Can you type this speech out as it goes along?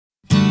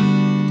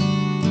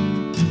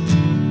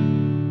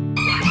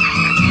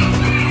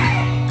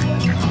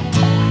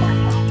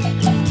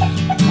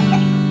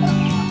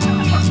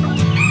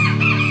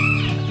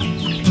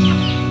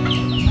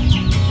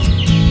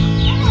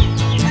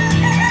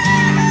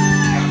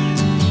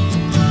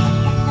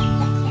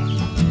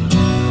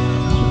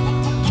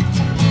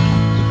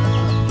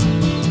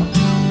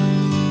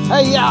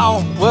Hey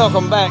y'all,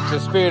 welcome back to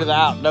Spirit of the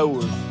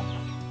Outdoors.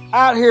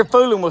 Out here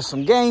fooling with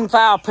some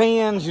Gamefowl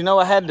pins. You know,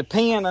 I had the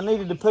pin I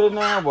needed to put in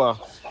there.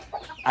 Well,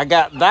 I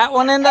got that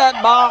one in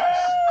that box.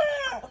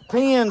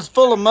 Pin's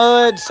full of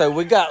mud, so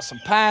we got some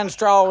pine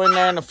straw in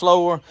there in the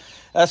floor.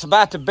 That's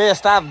about the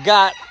best I've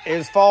got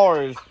as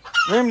far as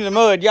removing the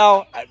mud.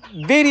 Y'all,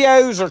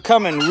 videos are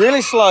coming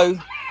really slow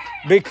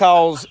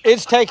because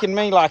it's taking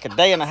me like a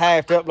day and a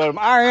half to upload them.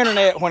 Our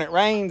internet, when it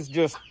rains,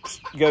 just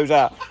goes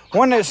out.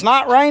 When it's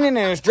not raining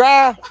and it's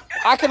dry,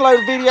 I can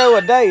load a video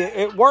a day.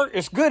 It works.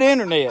 It's good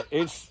internet.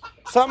 It's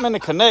something in the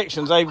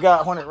connections they've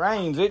got. When it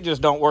rains, it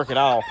just don't work at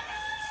all.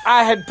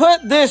 I had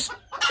put this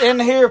in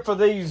here for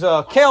these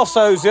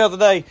Kelsos the other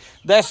day.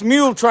 That's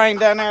Mule Train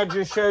down there I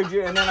just showed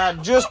you. And then I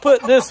just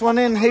put this one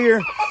in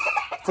here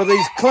for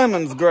these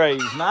Clemens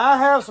Greys. Now, I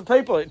have some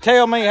people that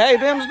tell me, hey,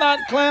 them's not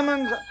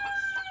Clemens.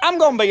 I'm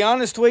going to be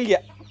honest with you.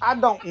 I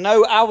don't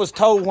know. I was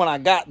told when I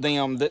got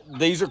them that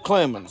these are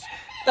Clemens.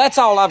 That's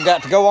all I've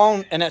got to go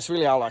on, and that's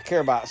really all I care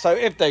about. So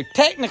if they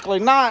technically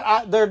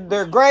not,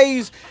 they're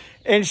grays,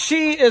 and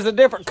she is a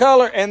different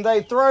color, and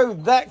they throw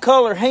that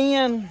color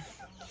hen.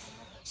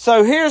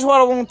 So here's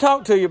what I want to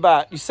talk to you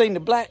about. You seen the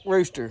black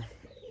rooster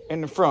in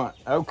the front.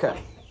 Okay.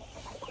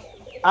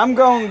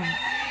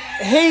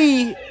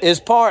 He is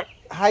part,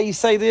 how you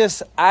say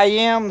this,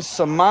 Ayam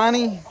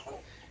Cemani.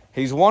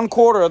 He's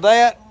 1/4 of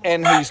that,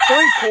 and he's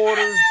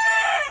 3/4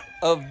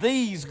 of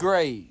these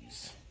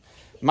grays.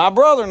 My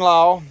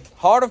brother-in-law,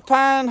 Heart of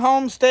Pine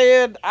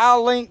Homestead,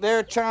 I'll link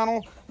their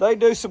channel. They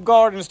do some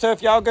gardening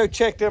stuff. Y'all go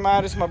check them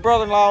out. It's my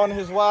brother-in-law and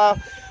his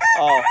wife.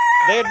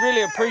 They'd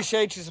really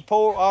appreciate your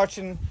support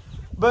watching.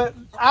 But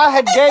I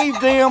had gave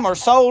them or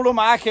sold them,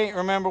 I can't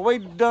remember.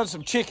 We'd done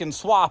some chicken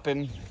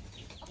swapping,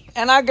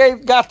 and I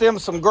got them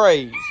some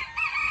grays.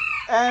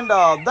 And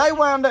they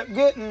wound up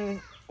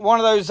getting one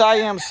of those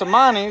Ayam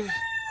Cemanis,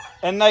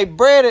 and they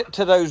bred it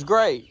to those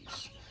grays.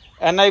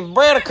 And they've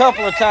bred a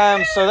couple of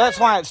times, so that's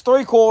why it's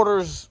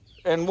 3/4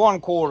 and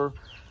 1/4.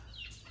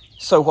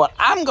 So what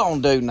I'm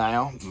going to do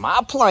now, my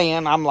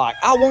plan, I'm like,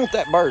 I want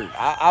that bird.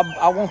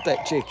 I want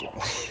that chicken.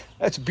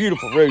 That's a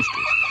beautiful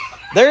rooster.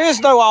 There is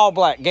no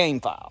all-black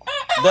Gamefowl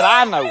that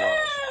I know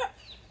of.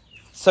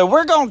 So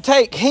we're going to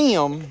take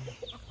him,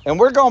 and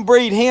we're going to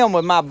breed him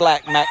with my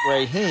Black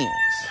McRaes hens.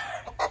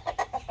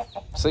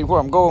 See where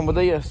I'm going with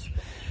this?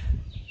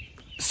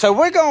 So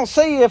we're going to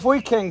see if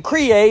we can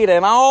create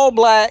an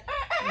all-black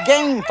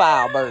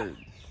Gamefowl bird.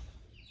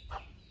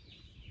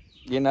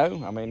 You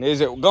know, I mean, is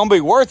it going to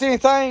be worth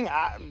anything?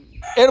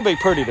 It'll be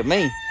pretty to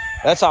me.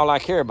 That's all I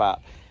care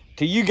about.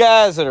 To you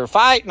guys that are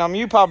fighting them,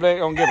 you probably ain't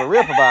going to give a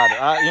rip about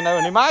it. You know,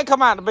 and he might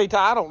come out to be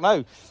I don't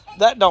know.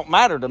 That don't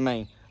matter to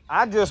me.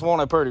 I just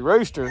want a pretty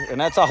rooster, and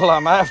that's all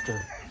I'm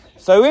after.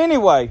 So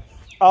anyway,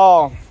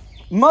 mud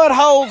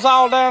holes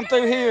all down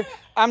through here.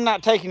 I'm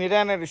not taking you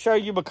down there to show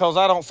you because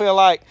I don't feel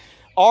like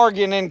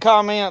arguing in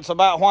comments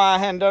about why I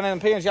hadn't done them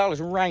pins. Y'all, it's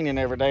raining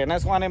every day, and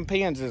that's why them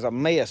pins is a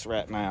mess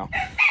right now.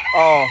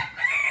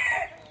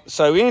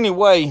 So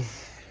anyway,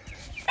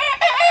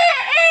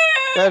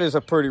 that is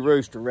a pretty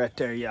rooster right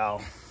there,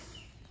 y'all.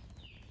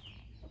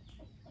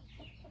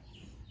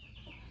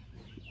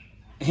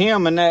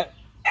 Him and that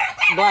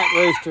black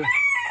rooster,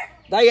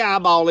 they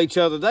eyeball each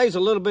other. There's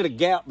a little bit of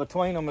gap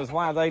between them is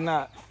why they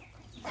not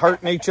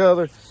hurting each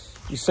other.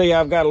 You see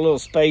I've got a little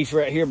space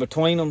right here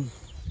between them.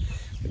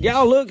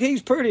 Y'all look,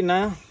 he's pretty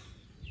now.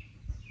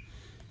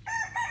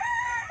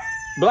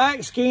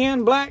 Black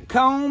skin, black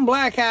comb,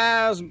 black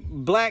eyes,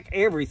 black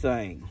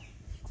everything.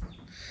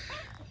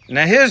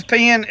 Now his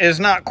pen is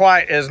not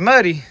quite as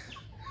muddy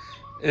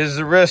as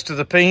the rest of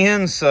the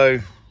pens, so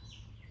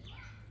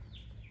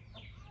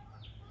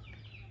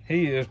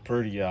he is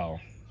pretty, y'all.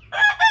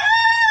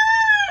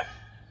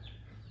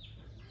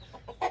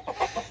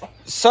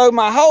 So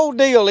my whole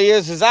deal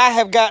is I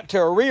have got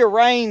to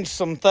rearrange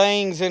some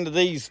things into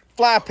these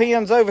fly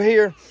pens over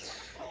here.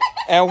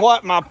 And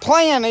what my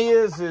plan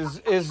is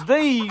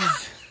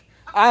these,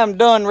 I am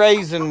done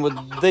raising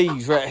with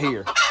these right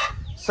here.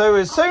 So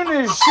as soon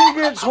as she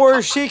gets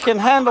where she can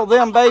handle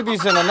them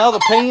babies in another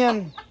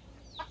pen,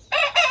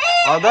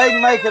 or they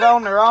can make it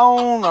on their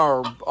own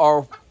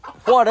or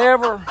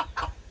whatever,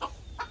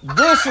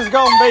 this is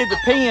going to be the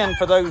pen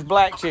for those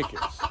black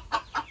chickens.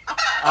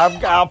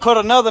 I'll put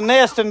another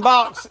nesting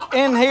box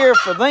in here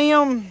for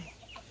them,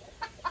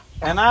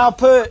 and I'll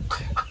put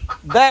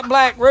that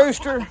black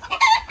rooster.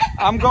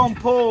 I'm going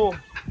to pull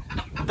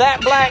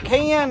that black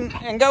hen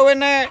and go in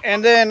there,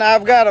 and then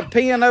I've got a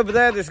pen over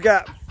there that's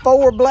got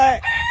 4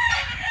 black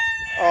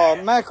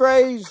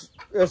McRaes.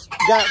 It's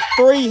got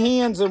 3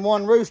 hens and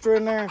 1 rooster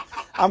in there.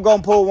 I'm going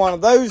to pull one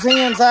of those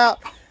hens out.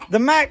 The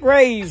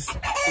McRaes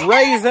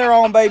raise their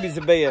own babies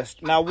the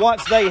best. Now,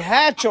 once they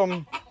hatch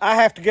them, I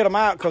have to get them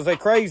out because they're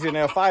crazy and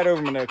they'll fight over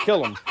them and they'll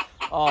kill them.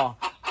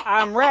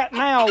 I'm right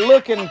now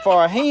looking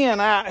for a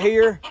hen out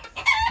here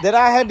that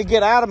I had to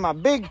get out of my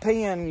big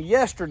pen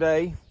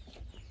yesterday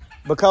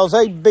because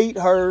they beat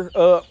her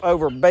up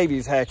over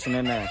babies hatching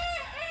in there.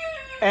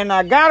 And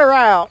I got her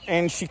out,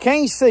 and she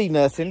can't see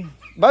nothing.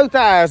 Both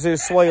eyes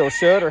is swelled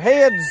shut. Her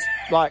head's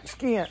like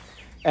skint,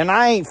 and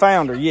I ain't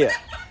found her yet.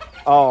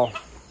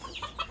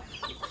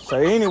 So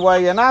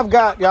anyway, and I've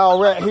got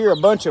y'all right here a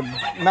bunch of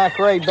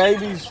McRae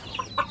babies.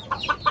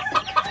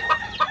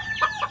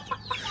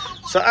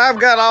 So I've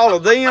got all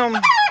of them.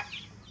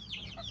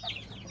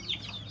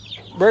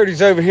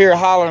 Brody's over here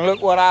hollering,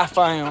 look what I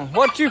found.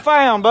 What you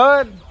found,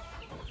 bud?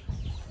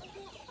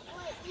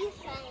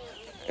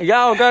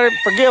 Y'all gotta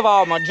forgive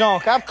all my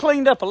junk. I've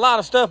cleaned up a lot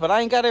of stuff, but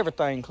I ain't got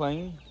everything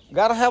clean.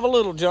 Gotta have a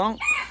little junk.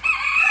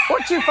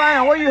 What you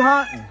found? Where you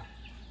hunting?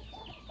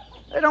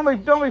 Hey,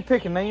 don't be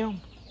picking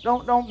them.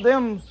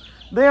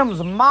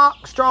 Them's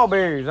mock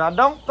strawberries. I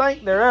don't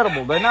think they're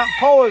edible. They're not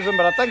poison,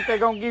 but I think they're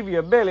gonna give you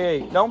a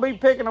bellyache. Don't be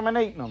picking them and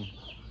eating them.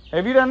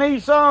 Have you done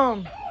eat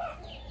some?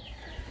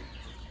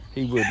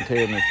 He wouldn't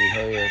tell me if he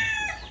had.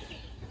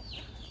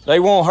 They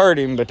won't hurt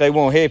him, but they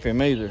won't help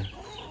him either.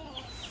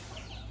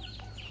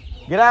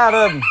 Get out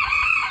of him.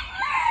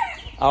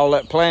 All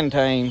that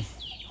plantain.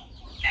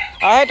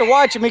 I had to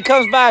watch him. He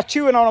comes by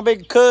chewing on a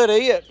big cud of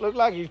it. Looked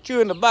like he's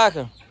chewing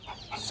tobacco.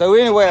 So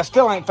anyway, I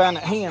still ain't found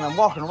that hen. I'm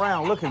walking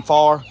around looking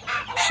for her.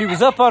 She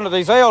was up under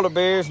these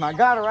elderberries, and I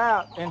got her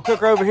out and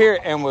took her over here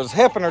and was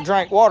helping her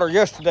drink water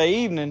yesterday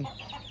evening.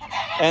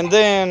 And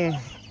then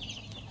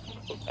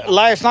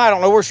last night, I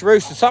don't know where she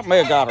roosted. Something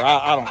else got her.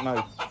 I don't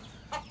know.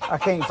 I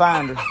can't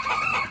find her.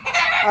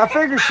 I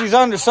figure she's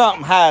under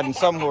something hiding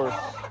somewhere.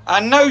 I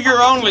know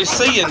you're only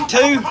seeing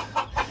two,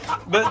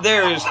 but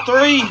there is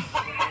 3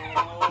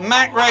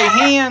 McRae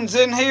hens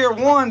in here.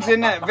 One's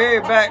in that very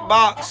back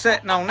box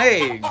sitting on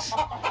eggs.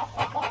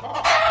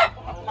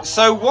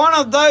 So one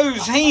of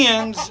those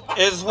hens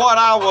is what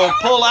I will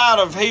pull out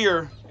of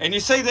here. And you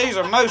see these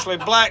are mostly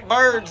black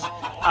birds.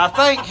 I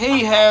think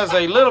he has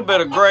a little bit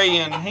of gray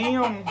in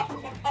him.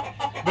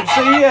 But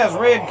see, he has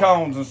red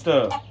cones and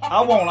stuff.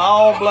 I want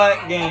all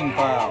black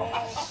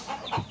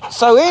gamefowl.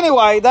 So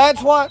anyway,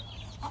 that's what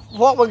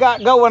we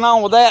got going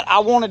on with that. I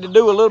wanted to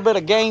do a little bit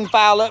of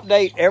gamefowl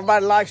update.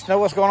 Everybody likes to know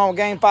what's going on with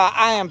gamefowl.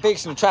 I am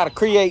fixing to try to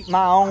create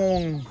my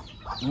own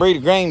breed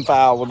of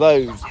gamefowl with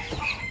those.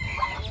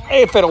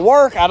 If it'll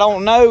work, I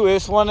don't know.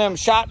 It's one of them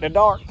shot in the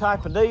dark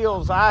type of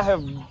deals. I have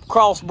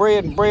crossbred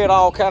and bred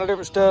all kind of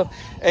different stuff.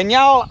 And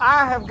y'all,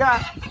 I have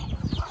got,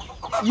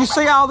 you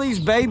see all these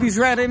babies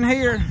right in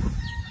here?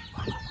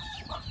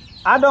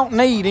 I don't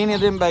need any of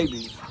them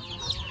babies.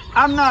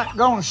 I'm not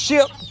going to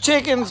ship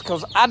chickens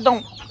because I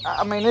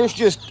mean, it's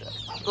just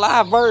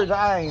live birds.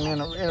 I ain't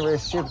interested in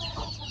shipping.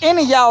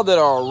 Any of y'all that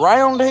are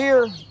around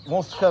here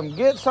wants to come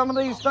get some of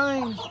these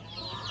things,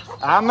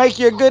 I'll make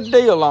you a good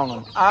deal on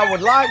them. I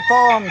would like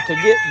for them to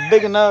get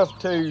big enough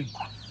to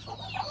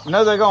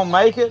know they're going to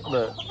make it,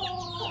 but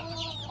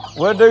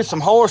we'll do some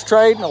horse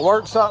trading or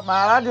work something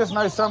out. I just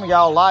know some of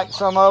y'all like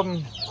some of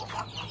them.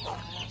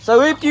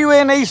 So if you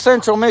in East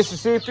Central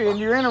Mississippi and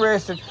you're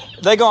interested,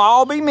 they're going to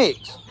all be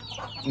mixed.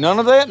 None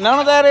of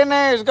that in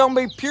there is going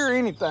to be pure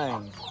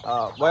anything.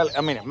 Well,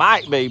 I mean, it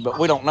might be, but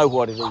we don't know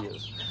what it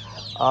is.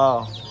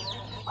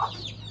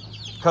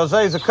 Because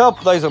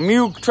there's a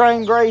mule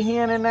trained gray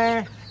hen in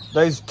there.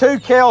 There's 2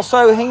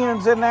 Kelso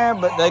hens in there,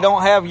 but they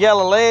don't have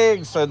yellow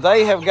legs, so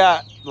they have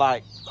got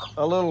like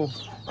a little,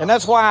 and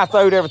that's why I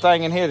throwed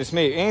everything in here this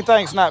mix.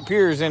 Anything that's not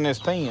pure is in this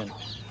pen.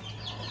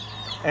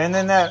 And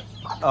then there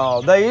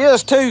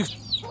is 2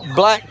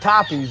 black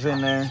toppies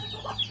in there.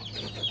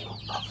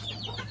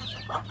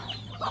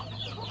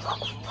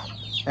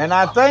 And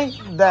I think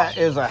that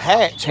is a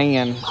hatch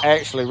hen,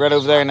 actually, right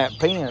over there in that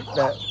pen,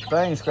 that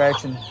thing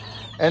scratching.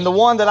 And the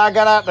one that I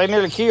got out they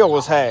nearly killed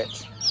was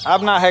hatch.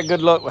 I've not had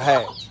good luck with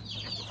hatch.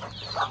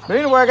 But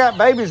anyway, I got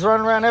babies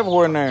running around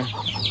everywhere in there.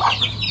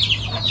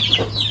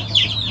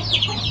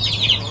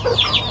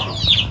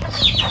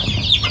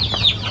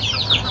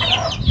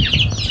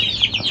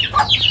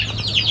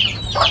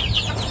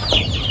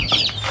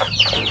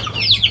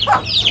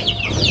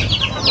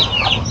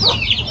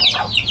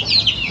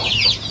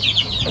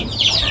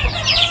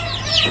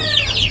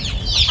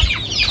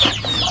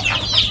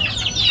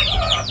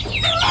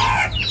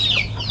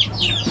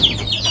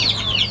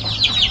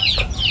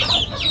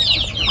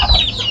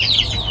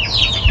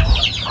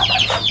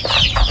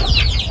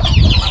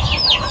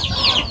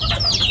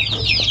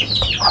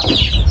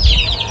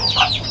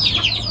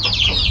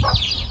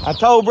 I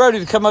told Brody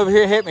to come over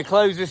here and help me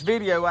close this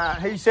video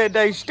out. He said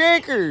they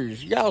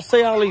stickers. Y'all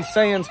see all these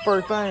sand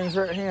spur things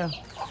right here?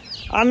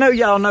 I know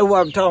y'all know what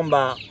I'm talking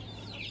about.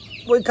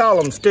 We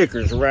call them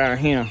stickers around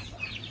here.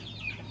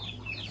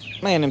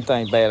 Man, them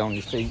things bad on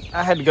your feet.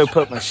 I had to go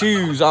put my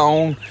shoes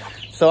on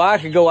so I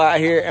could go out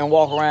here and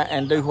walk around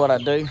and do what I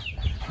do.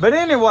 But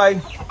anyway,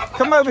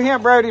 come over here,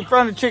 Brody, in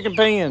front of the chicken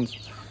pens.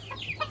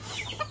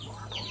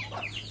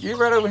 Get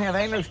right over here.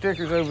 There ain't no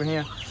stickers over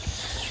here.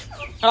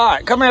 All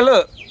right, come here,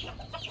 look.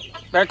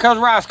 There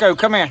comes Roscoe.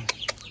 Come here.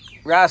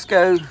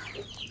 Roscoe.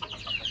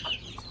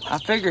 I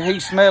figure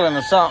he's smelling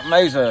of something.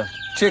 There's a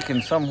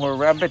chicken somewhere.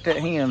 I bet that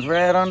hen's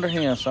right under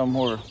here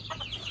somewhere.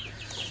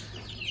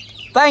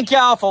 Thank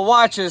y'all for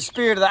watching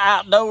Spirit of the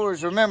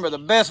Outdoors. Remember, the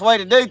best way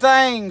to do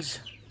things.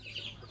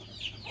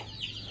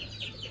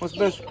 What's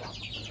best?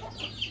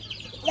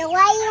 The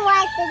way you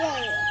like to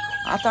do it.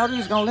 I thought he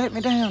was gonna let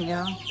me down,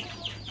 y'all.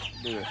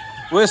 Do it.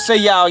 We'll see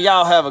y'all.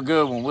 Y'all have a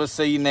good one. We'll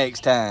see you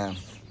next time.